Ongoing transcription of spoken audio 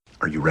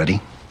Are you ready?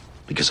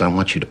 Because I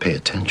want you to pay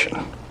attention.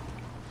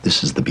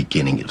 This is the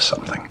beginning of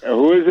something.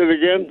 Who is it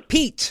again?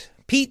 Pete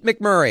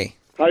McMurray.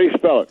 How do you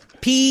spell it?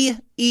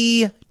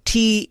 P-E-T-E.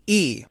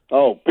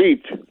 Oh,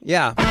 Pete.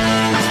 Yeah.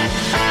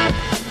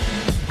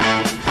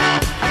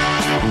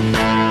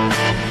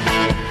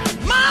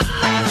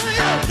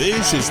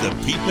 This is the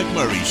Pete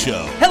McMurray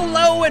Show.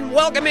 Hello and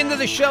welcome into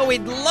the show.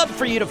 We'd love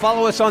for you to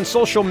follow us on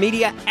social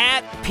media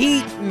at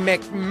Pete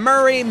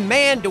McMurray.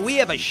 Man, do we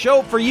have a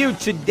show for you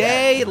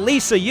today.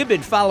 Lisa, you've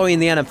been following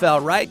the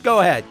NFL, right?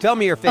 Go ahead. Tell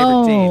me your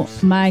favorite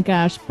teams. Oh, my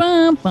gosh.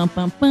 Bum, bum,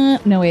 bum, bum.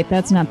 No, wait,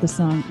 that's not the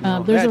song.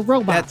 There's a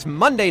robot. That's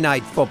Monday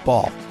Night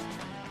Football.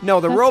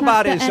 No, the That's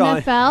robot not the is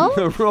NFL? on.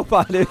 The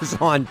robot is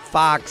on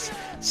Fox.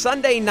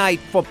 Sunday Night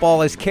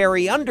Football is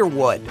Carrie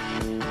Underwood.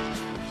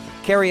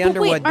 Carrie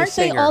Underwood, wait, aren't the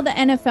singer. they all the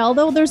NFL,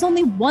 though? There's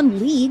only one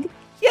league.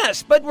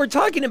 Yes, but we're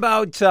talking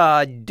about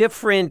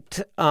different...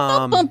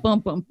 Bum, bum,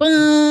 bum, bum,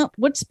 bum.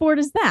 What sport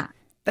is that?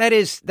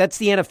 That's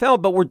the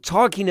NFL, but we're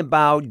talking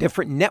about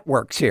different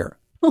networks here.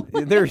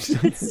 There's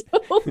It's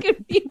so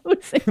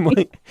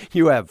confusing.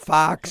 You have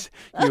Fox,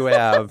 you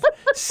have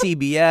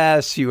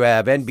CBS, you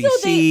have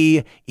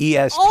NBC,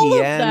 ESPN. All of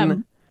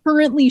them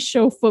currently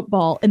show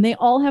football, and they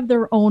all have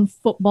their own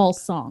football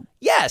song.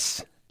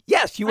 Yes,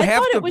 you I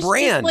have thought to it was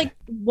brand. just like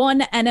one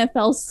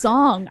NFL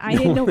song. I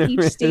didn't know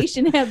each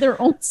station had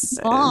their own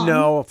song.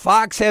 No,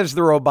 Fox has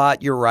the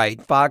robot. You're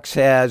right. Fox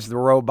has the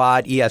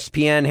robot.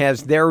 ESPN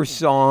has their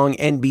song.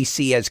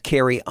 NBC has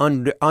Carrie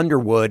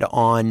Underwood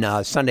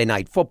on Sunday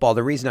Night Football.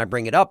 The reason I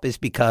bring it up is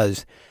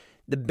because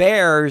the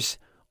Bears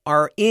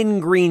are in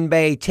Green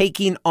Bay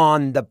taking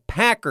on the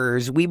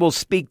Packers. We will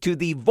speak to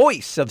the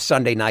voice of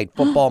Sunday Night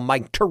Football.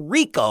 Mike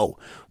Tirico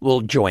will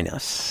join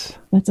us.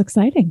 That's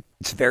exciting.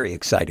 It's very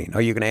exciting.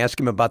 Are you going to ask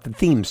him about the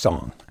theme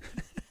song?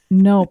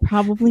 No,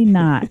 probably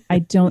not. I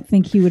don't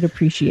think he would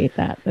appreciate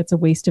that. That's a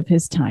waste of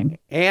his time.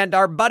 And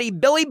our buddy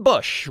Billy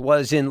Bush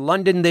was in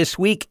London this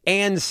week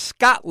and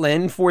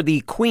Scotland for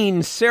the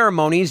Queen's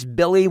ceremonies.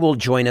 Billy will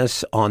join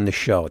us on the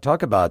show.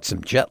 Talk about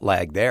some jet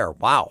lag there.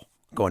 Wow.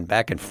 Going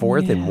back and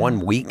forth in 1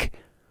 week.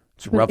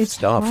 It's rough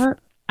stuff. Hard.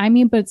 I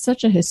mean, but it's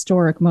such a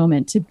historic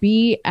moment to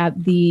be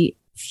at the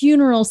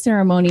funeral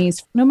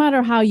ceremonies. No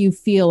matter how you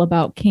feel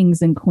about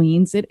kings and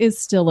queens, it is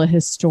still a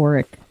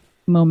historic,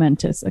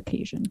 momentous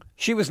occasion.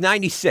 She was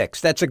 96.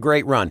 That's a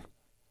great run.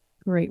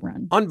 Great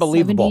run.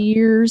 Unbelievable. 70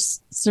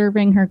 years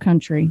serving her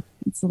country.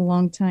 It's a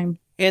long time.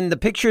 And the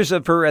pictures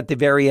of her at the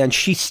very end,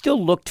 she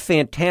still looked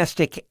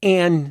fantastic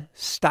and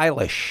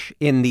stylish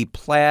in the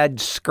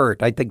plaid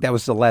skirt. I think that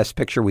was the last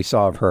picture we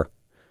saw of her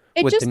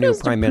with the new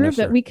prime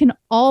minister. That we can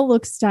all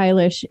look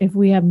stylish if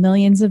we have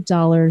millions of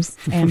dollars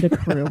and a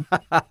crew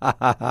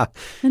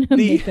and a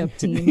makeup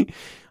team.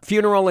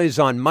 Funeral is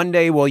on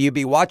Monday. Will you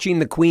be watching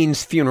the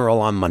Queen's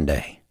funeral on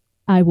Monday?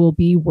 I will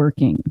be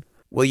working.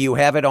 Will you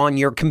have it on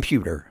your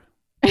computer?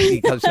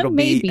 Because it'll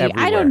Maybe. be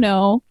everywhere. I don't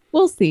know.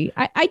 We'll see.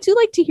 I do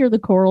like to hear the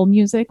choral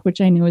music, which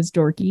I know is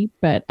dorky,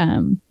 but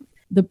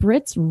the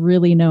Brits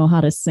really know how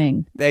to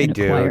sing. They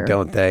do, choir.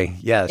 Don't they?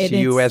 Yes.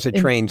 You as a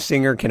trained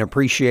singer can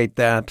appreciate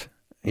that.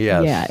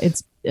 Yes. Yeah,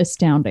 it's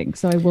astounding.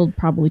 So I will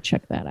probably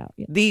check that out.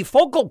 Yeah. The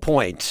focal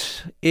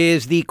point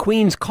is the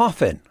Queen's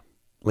coffin,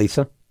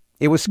 Lisa.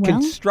 It was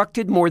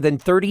constructed more than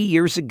 30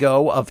 years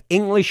ago of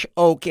English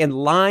oak and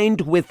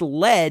lined with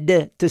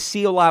lead to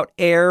seal out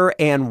air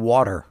and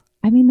water.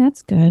 I mean,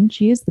 that's good.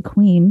 She is the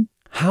queen.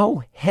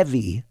 How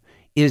heavy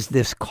is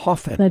this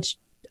coffin?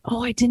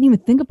 I didn't even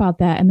think about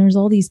that. And there's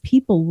all these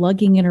people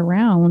lugging it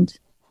around.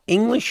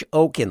 English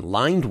oak and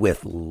lined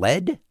with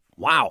lead?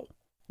 Wow.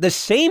 The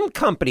same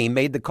company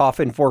made the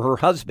coffin for her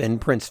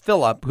husband, Prince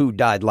Philip, who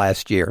died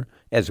last year,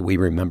 as we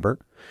remember.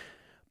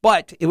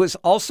 But it was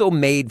also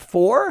made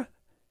for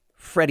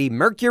Freddie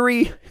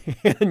Mercury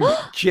and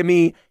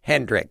Jimi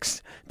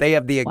Hendrix. They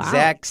have the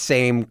exact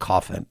same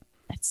coffin.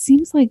 It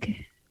seems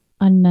like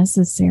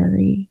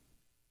unnecessary.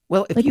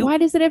 Well, why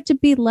does it have to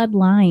be lead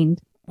lined?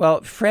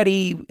 Well,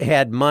 Freddie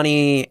had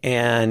money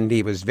and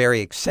he was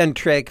very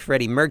eccentric.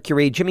 Freddie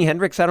Mercury, Jimi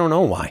Hendrix, I don't know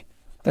why.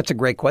 That's a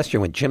great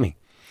question with Jimmy.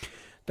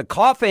 The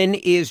coffin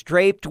is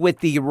draped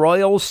with the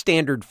Royal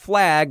Standard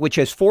flag, which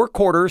has 4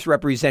 quarters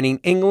representing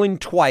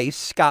England twice,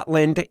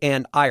 Scotland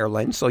and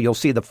Ireland. So you'll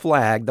see the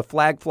flag. The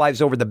flag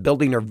flies over the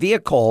building or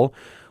vehicle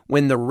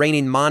when the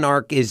reigning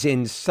monarch is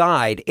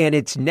inside. And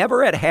it's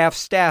never at half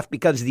staff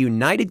because the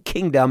United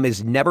Kingdom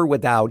is never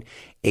without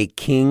a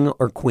king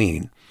or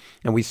queen.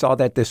 And we saw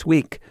that this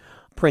week.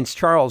 Prince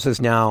Charles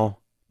is now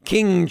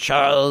King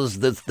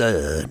Charles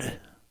III.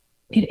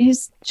 It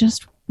is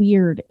just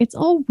weird. It's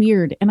all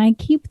weird. And I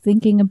keep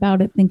thinking about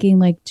it, thinking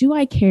like, do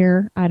I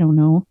care? I don't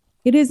know.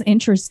 It is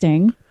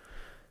interesting.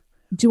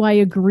 Do I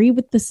agree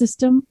with the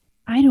system?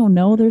 I don't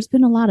know. There's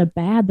been a lot of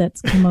bad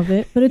that's come of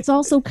it, but it's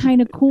also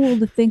kind of cool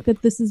to think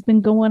that this has been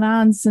going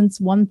on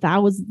since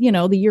 1000,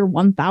 the year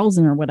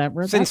 1000 or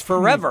whatever. Since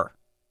forever.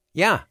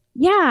 Yeah.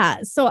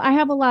 Yeah. So I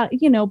have a lot,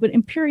 but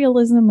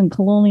imperialism and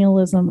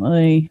colonialism,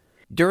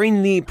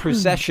 During the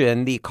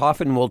procession, the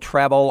coffin will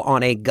travel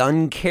on a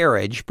gun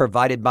carriage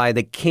provided by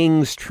the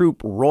King's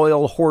Troop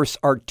Royal Horse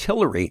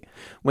Artillery.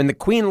 When the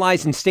Queen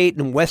lies in state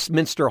in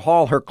Westminster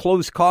Hall, her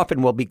closed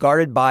coffin will be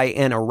guarded by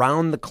an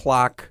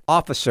around-the-clock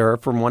officer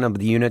from one of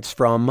the units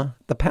from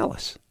the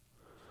palace.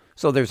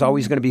 So there's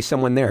always going to be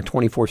someone there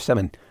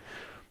 24/7.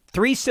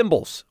 3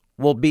 symbols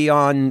will be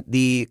on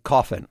the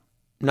coffin.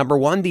 Number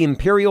 1, the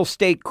imperial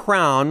state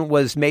crown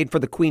was made for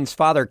the Queen's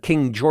father,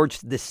 King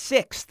George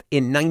VI,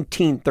 in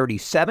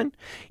 1937.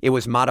 It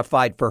was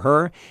modified for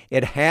her.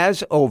 It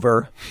has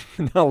over,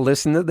 now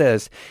listen to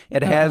this,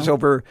 it has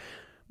over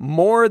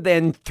more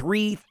than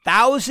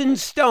 3,000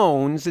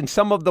 stones and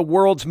some of the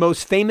world's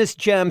most famous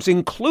gems,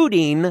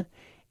 including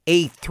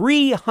a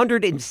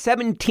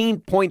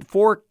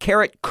 317.4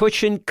 carat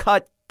cushion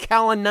cut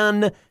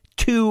Cullinan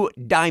II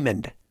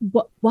diamond.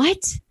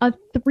 What? A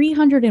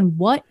 300 and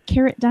what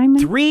carat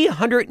diamond?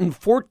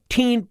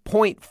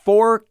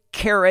 314.4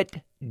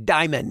 carat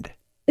diamond.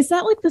 Is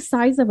that like the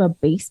size of a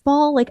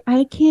baseball? Like,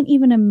 I can't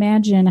even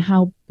imagine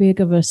how big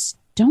of a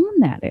stone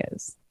that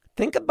is.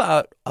 Think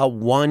about a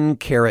 1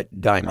 carat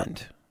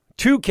diamond.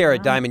 2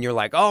 carat diamond, you're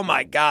like, oh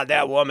my God,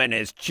 that woman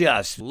is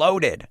just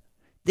loaded.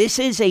 This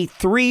is a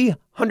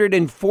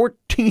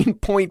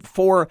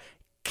 314.4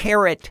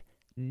 carat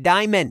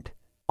diamond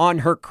on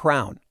her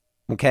crown.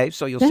 Okay,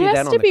 so you'll see that on the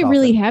coffin. That has to be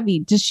really heavy.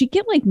 Does she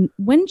get like,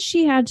 when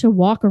she had to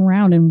walk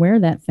around and wear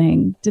that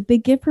thing, did they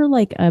give her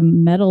like a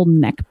metal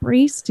neck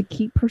brace to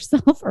keep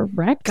herself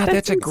erect? God,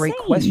 that's a great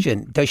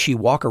question. Does she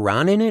walk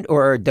around in it,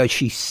 or does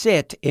she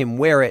sit and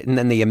wear it and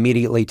then they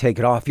immediately take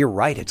it off? You're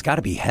right. It's got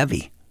to be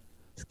heavy.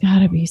 It's got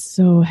to be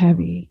so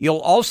heavy. You'll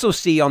also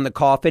see on the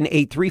coffin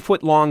a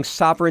 3-foot-long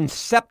sovereign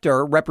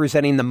scepter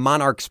representing the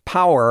monarch's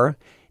power,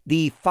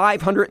 the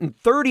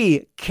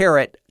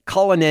 530-carat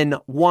Cullinan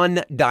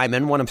I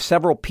diamond, one of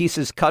several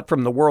pieces cut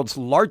from the world's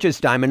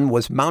largest diamond,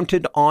 was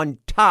mounted on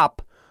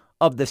top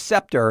of the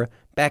scepter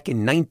back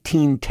in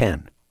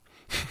 1910.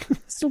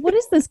 So what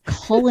is this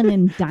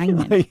Cullinan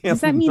diamond?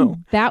 Does that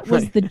mean that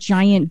was the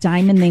giant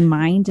diamond they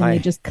mined and they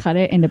just cut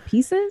it into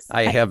pieces?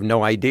 I have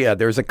no idea.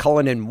 There's a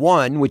Cullinan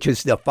I, which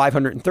is the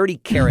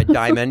 530-carat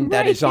diamond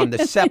that is on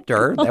the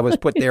scepter that was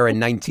put there in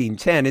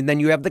 1910. And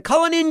then you have the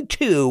Cullinan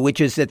II, which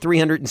is the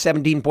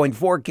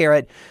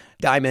 317.4-carat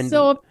diamond.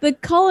 So if the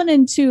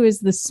Cullinan II is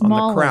the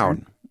smaller, on the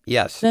crown,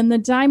 yes, then the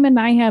diamond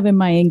I have in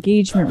my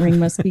engagement ring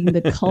must be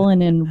the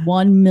Cullinan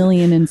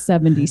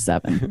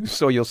 1,000,077.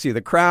 So you'll see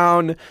the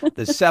crown,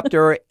 the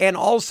scepter, and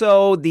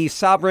also the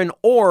sovereign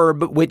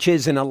orb, which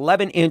is an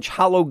 11-inch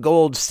hollow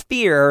gold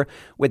sphere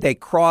with a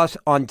cross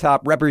on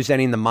top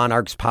representing the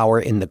monarch's power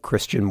in the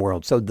Christian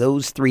world. So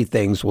those 3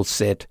 things will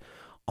sit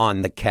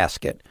on the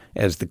casket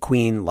as the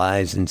Queen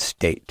lies in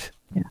state.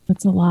 Yeah,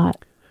 that's a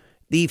lot.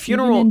 The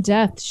funeral, even in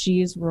death,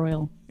 she is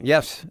royal.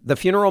 Yes. The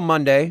funeral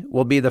Monday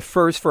will be the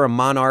first for a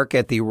monarch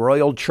at the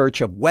Royal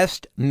Church of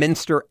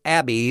Westminster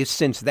Abbey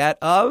since that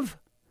of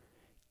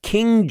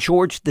King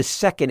George II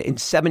in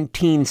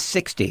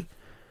 1760.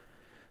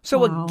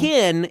 So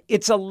again,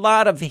 it's a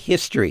lot of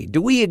history.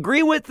 Do we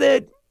agree with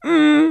it?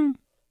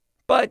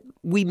 But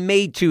we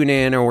may tune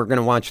in or we're going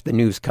to watch the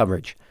news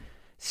coverage.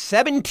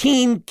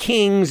 17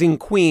 kings and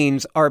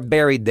queens are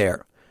buried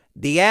there.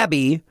 The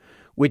Abbey,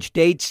 which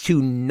dates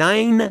to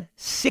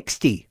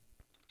 960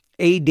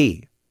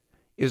 A.D.,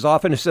 is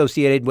often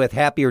associated with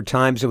happier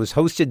times. It has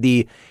hosted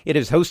the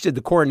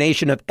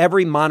coronation of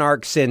every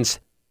monarch since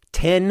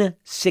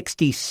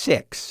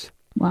 1066.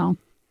 Wow.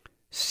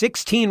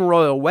 16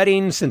 royal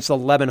weddings since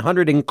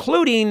 1100,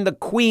 including the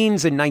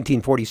Queen's in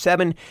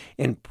 1947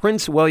 and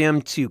Prince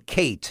William to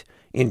Kate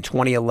in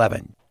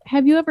 2011.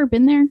 Have you ever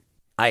been there?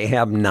 I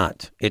have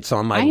not. It's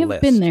on my list. I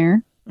have been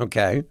there.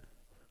 Okay.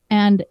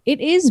 And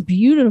it is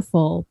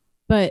beautiful.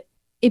 But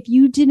if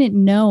you didn't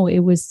know it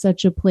was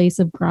such a place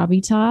of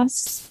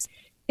gravitas,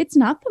 it's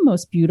not the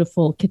most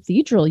beautiful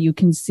cathedral you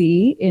can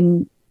see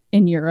in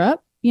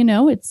Europe. You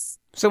know, it's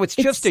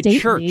just a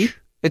church.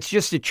 It's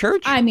just a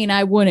church? I mean,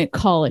 I wouldn't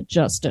call it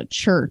just a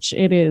church.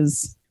 It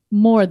is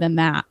more than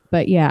that.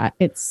 But yeah,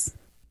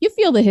 you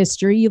feel the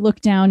history. You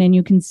look down and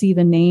you can see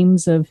the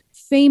names of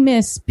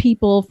famous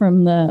people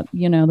from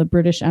the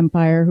British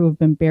Empire who have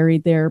been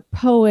buried there,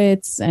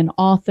 poets and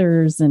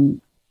authors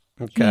and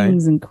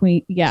kings and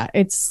queens. Yeah,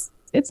 it's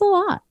a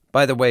lot.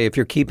 By the way, if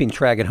you're keeping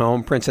track at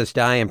home, Princess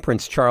Di and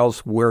Prince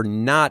Charles were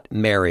not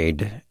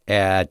married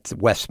at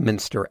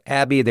Westminster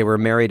Abbey. They were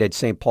married at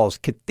St. Paul's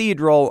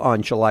Cathedral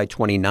on July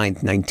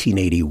 29th,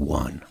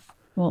 1981.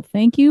 Well,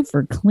 thank you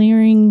for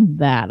clearing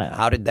that up.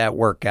 How did that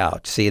work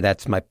out? See,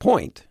 that's my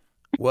point.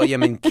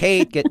 William and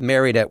Kate get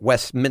married at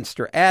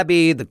Westminster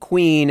Abbey. The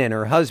Queen and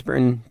her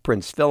husband,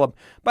 Prince Philip.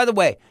 By the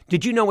way,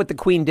 did you know what the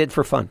Queen did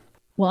for fun?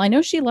 Well, I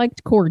know she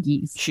liked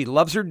corgis. She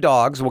loves her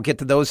dogs. We'll get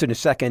to those in a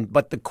second.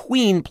 But the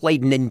Queen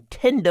played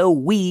Nintendo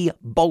Wii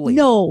bowling.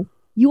 No,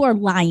 you are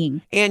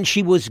lying. And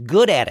she was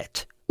good at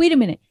it. Wait a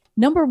minute.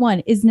 Number one,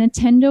 is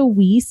Nintendo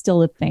Wii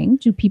still a thing?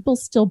 Do people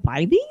still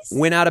buy these?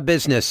 Went out of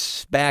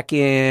business back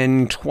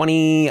in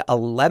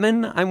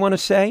 2011, I want to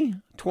say.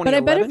 2011. But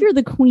I bet if you're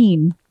the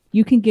Queen,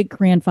 You can get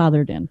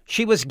grandfathered in.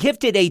 She was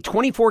gifted a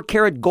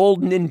 24-karat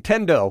gold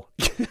Nintendo.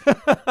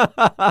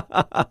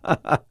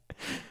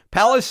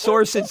 Palace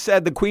sources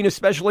said the Queen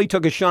especially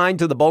took a shine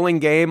to the bowling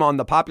game on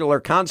the popular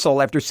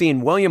console after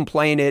seeing William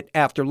playing it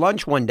after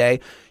lunch one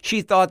day.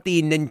 She thought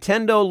the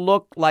Nintendo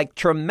looked like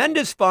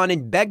tremendous fun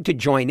and begged to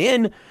join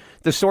in.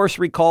 The source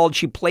recalled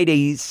she played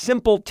a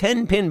simple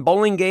 10-pin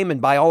bowling game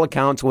and by all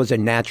accounts was a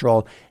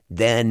natural,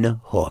 then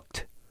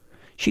hooked.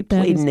 She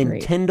played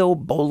Nintendo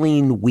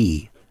Bowling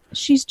Wii.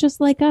 She's just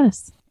like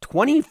us.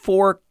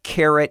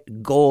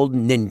 24-karat gold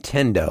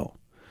Nintendo.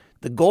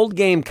 The gold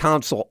game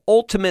console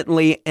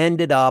ultimately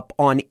ended up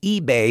on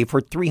eBay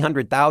for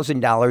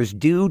 $300,000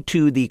 due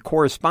to the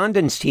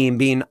correspondence team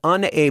being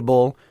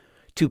unable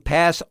to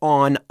pass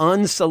on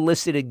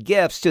unsolicited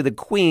gifts to the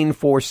Queen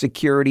for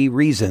security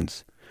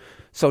reasons.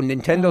 So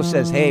Nintendo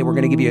says, hey, we're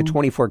going to give you a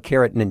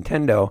 24-karat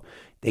Nintendo.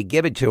 They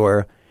give it to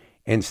her,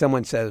 and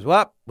someone says,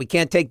 well, we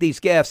can't take these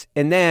gifts.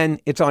 And then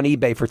it's on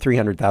eBay for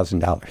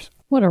 $300,000.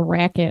 What a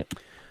racket.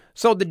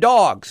 So the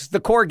dogs, the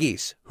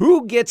corgis,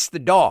 who gets the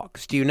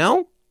dogs? Do you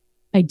know?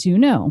 I do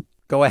know.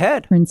 Go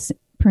ahead.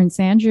 Prince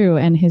Andrew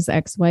and his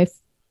ex-wife,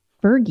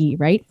 Fergie,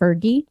 right?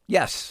 Fergie?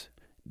 Yes.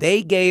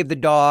 They gave the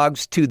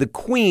dogs to the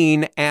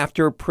Queen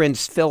after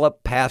Prince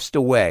Philip passed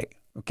away.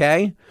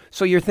 Okay?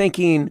 So you're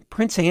thinking,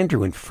 Prince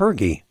Andrew and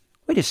Fergie,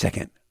 wait a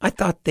second. I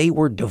thought they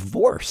were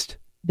divorced.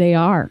 They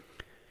are.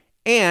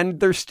 And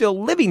they're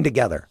still living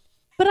together.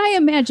 But I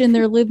imagine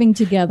they're living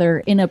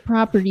together in a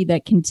property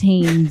that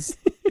contains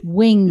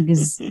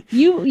wings.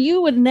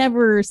 You would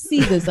never see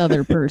this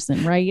other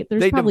person, right?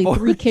 There's probably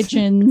 3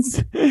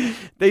 kitchens.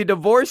 They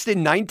divorced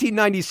in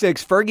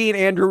 1996. Fergie and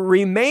Andrew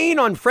remain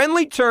on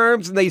friendly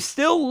terms, and they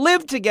still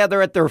live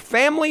together at their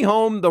family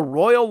home, the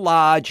Royal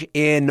Lodge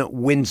in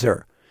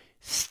Windsor.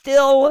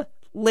 Still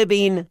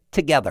living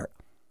together.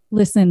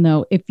 Listen,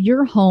 though, if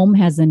your home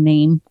has a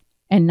name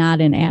and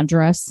not an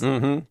address,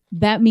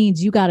 that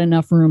means you got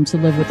enough room to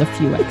live with a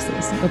few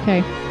exes, okay?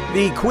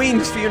 The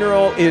Queen's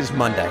funeral is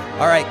Monday.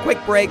 All right, quick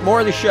break. More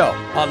of the show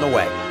on the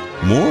way.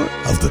 More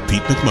of the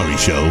Pete McMurray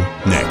Show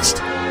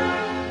next.